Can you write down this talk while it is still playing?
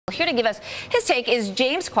Here to give us his take is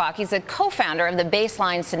James Kwak. He's the co-founder of the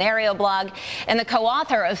Baseline Scenario blog and the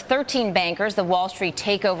co-author of 13 Bankers, the Wall Street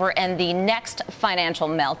Takeover, and the Next Financial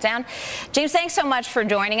Meltdown. James, thanks so much for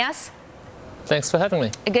joining us. Thanks for having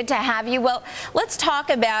me. Good to have you. Well, let's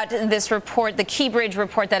talk about this report, the Keybridge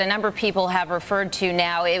report that a number of people have referred to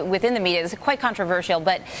now within the media. It's quite controversial,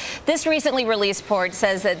 but this recently released report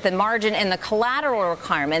says that the margin and the collateral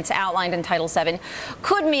requirements outlined in Title VII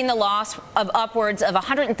could mean the loss of upwards of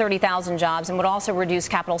 130,000 jobs and would also reduce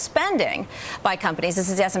capital spending by companies.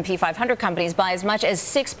 This is S&P 500 companies by as much as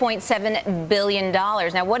 $6.7 billion.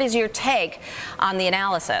 Now, what is your take on the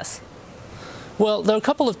analysis? Well, there are a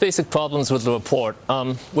couple of basic problems with the report,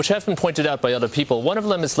 which have been pointed out by other people. One of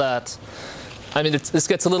them is that, I mean, this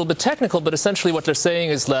gets a little bit technical, but essentially what they're saying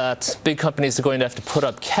is that big companies are going to have to put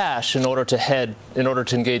up cash in order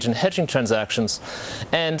to engage in hedging transactions.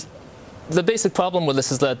 And the basic problem with this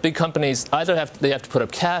is that big companies either have to put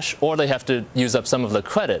up cash or they have to use up some of the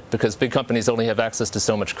credit, because big companies only have access to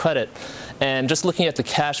so much credit. And just looking at the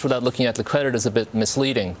cash without looking at the credit is a bit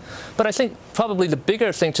misleading. But I think probably the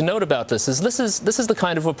bigger thing to note about this is this is the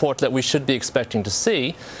kind of report that we should be expecting to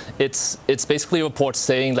see. It's basically a report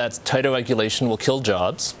saying that tighter regulation will kill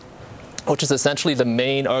jobs, which is essentially the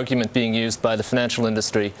main argument being used by the financial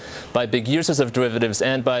industry, by big users of derivatives,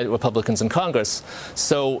 and by Republicans in Congress.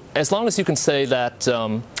 So as long as you can say that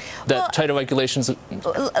tighter regulations...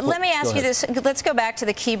 Let me ask you this. Let's go back to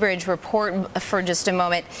the Keybridge report for just a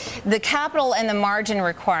moment. The capital and the margin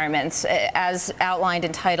requirements, as outlined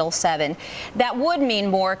in Title VII, that would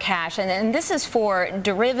mean more cash. And this is for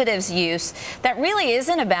derivatives use. That really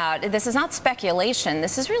isn't about, this is not speculation.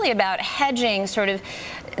 This is really about hedging sort of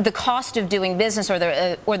the cost of doing business or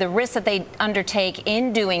the risk that they undertake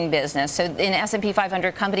in doing business. So in S&P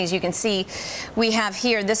 500 companies, you can see we have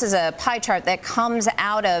here, this is a pie chart that comes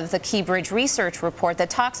out of the Keybridge research report that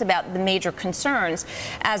talks about the major concerns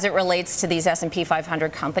as it relates to these S&P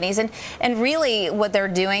 500 companies. And really what they're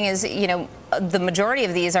doing is, you know, the majority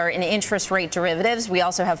of these are in interest rate derivatives. We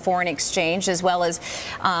also have foreign exchange as well as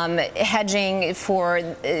hedging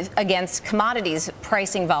against commodities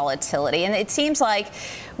pricing volatility. And it seems like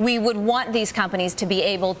we would want these companies to be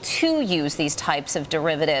able to use these types of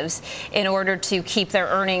derivatives in order to keep their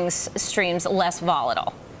earnings streams less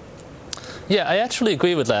volatile. Yeah, I actually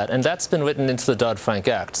agree with that, and that's been written into the Dodd-Frank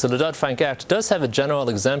Act. So the Dodd-Frank Act does have a general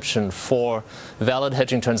exemption for valid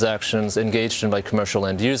hedging transactions engaged in by commercial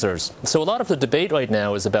end users. So a lot of the debate right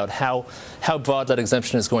now is about how broad that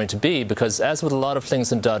exemption is going to be, because as with a lot of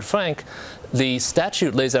things in Dodd-Frank, the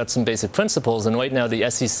statute lays out some basic principles, and right now the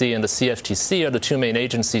SEC and the CFTC are the two main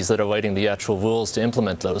agencies that are writing the actual rules to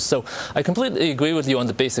implement those. So I completely agree with you on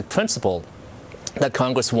the basic principle that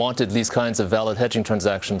Congress wanted these kinds of valid hedging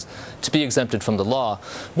transactions to be exempted from the law.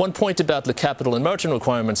 One point about the capital and margin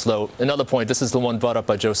requirements, though, another point, this is the one brought up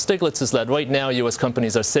by Joe Stiglitz, is that right now U.S.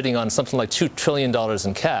 companies are sitting on something like $2 trillion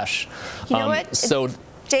in cash. You know what?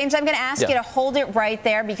 James, I'm going to ask you to hold it right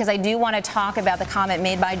there, because I do want to talk about the comment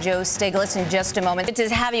made by Joe Stiglitz in just a moment. Good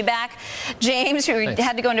to have you back, James. We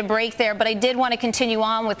had to go into break there, but I did want to continue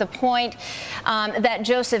on with the point that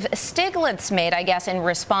Joseph Stiglitz made, I guess, in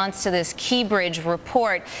response to this Keybridge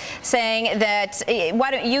report, saying that,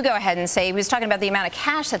 why don't you go ahead and say, he was talking about the amount of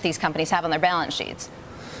cash that these companies have on their balance sheets.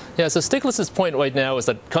 Yeah, so Stiglitz's point right now is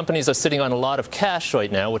that companies are sitting on a lot of cash right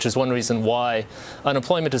now, which is one reason why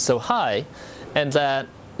unemployment is so high, and that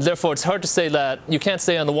therefore, it's hard to say that you can't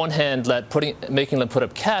say on the one hand that making them put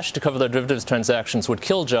up cash to cover their derivatives transactions would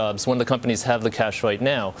kill jobs when the companies have the cash right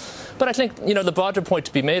now. But I think, you know, the broader point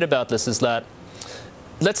to be made about this is that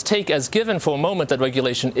let's take as given for a moment that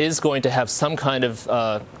regulation is going to have some kind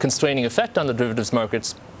of constraining effect on the derivatives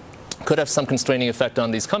markets, could have some constraining effect on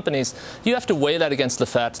these companies. You have to weigh that against the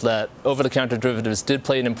fact that over-the-counter derivatives did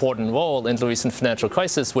play an important role in the recent financial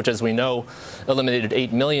crisis, which, as we know, eliminated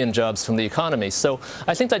 8 million jobs from the economy. So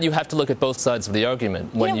I think that you have to look at both sides of the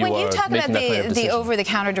argument when you are talk making about that kind of decision. The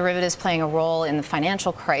over-the-counter derivatives playing a role in the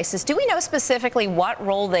financial crisis, do we know specifically what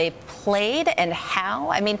role they played and how?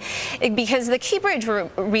 I mean, because the Keybridge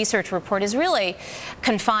research report is really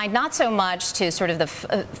confined not so much to sort of the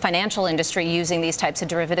financial industry using these types of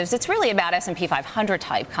derivatives. It's really about S&P 500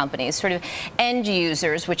 type companies, sort of end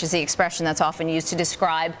users, which is the expression that's often used to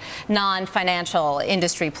describe non-financial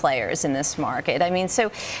industry players in this market. I mean, so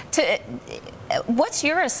what's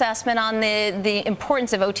your assessment on the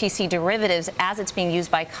importance of OTC derivatives as it's being used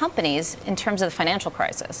by companies in terms of the financial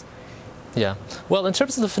crisis? Yeah. Well, in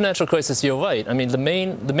terms of the financial crisis, you're right. I mean, the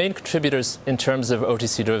main contributors in terms of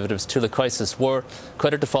OTC derivatives to the crisis were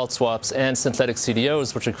credit default swaps and synthetic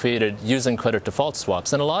CDOs, which are created using credit default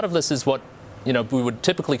swaps. And a lot of this is what we would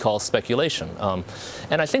typically call speculation.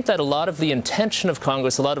 And I think that a lot of the intention of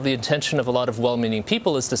Congress, a lot of the intention of a lot of well-meaning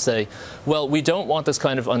people is to say, well, we don't want this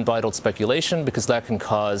kind of unbridled speculation because that can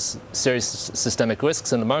cause serious systemic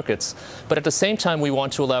risks in the markets. But at the same time, we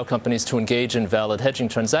want to allow companies to engage in valid hedging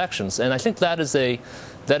transactions. And I think that is a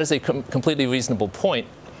completely reasonable point.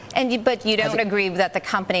 But you don't agree that the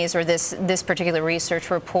companies or this particular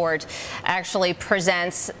research report actually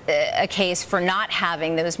presents a case for not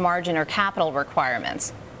having those margin or capital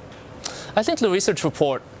requirements? I think the research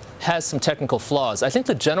report has some technical flaws. I think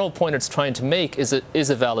the general point it's trying to make is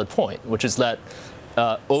a valid point, which is that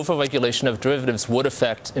over-regulation of derivatives would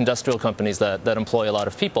affect industrial companies that employ a lot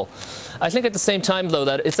of people. I think at the same time, though,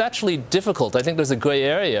 that it's actually difficult. I think there's a gray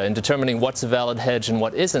area in determining what's a valid hedge and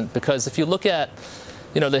what isn't, because if you look at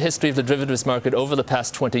the history of the derivatives market over the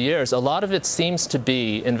past 20 years, a lot of it seems to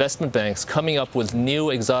be investment banks coming up with new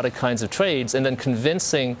exotic kinds of trades and then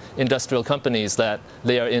convincing industrial companies that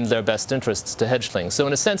they are in their best interests to hedge things. So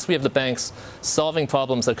in a sense, we have the banks solving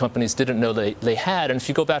problems that companies didn't know they had. And if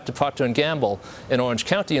you go back to Procter & Gamble in Orange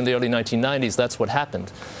County in the early 1990s, that's what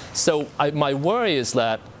happened. So my worry is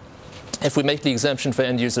that if we make the exemption for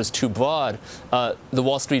end users too broad, the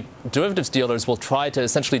Wall Street derivatives dealers will try to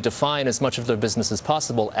essentially define as much of their business as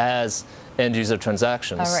possible as end user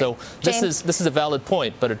transactions. Right. So this is a valid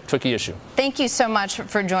point, but a tricky issue. Thank you so much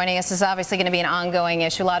for joining us. This is obviously going to be an ongoing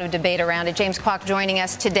issue, a lot of debate around it. James Kwak joining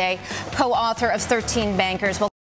us today, co-author of 13 Bankers.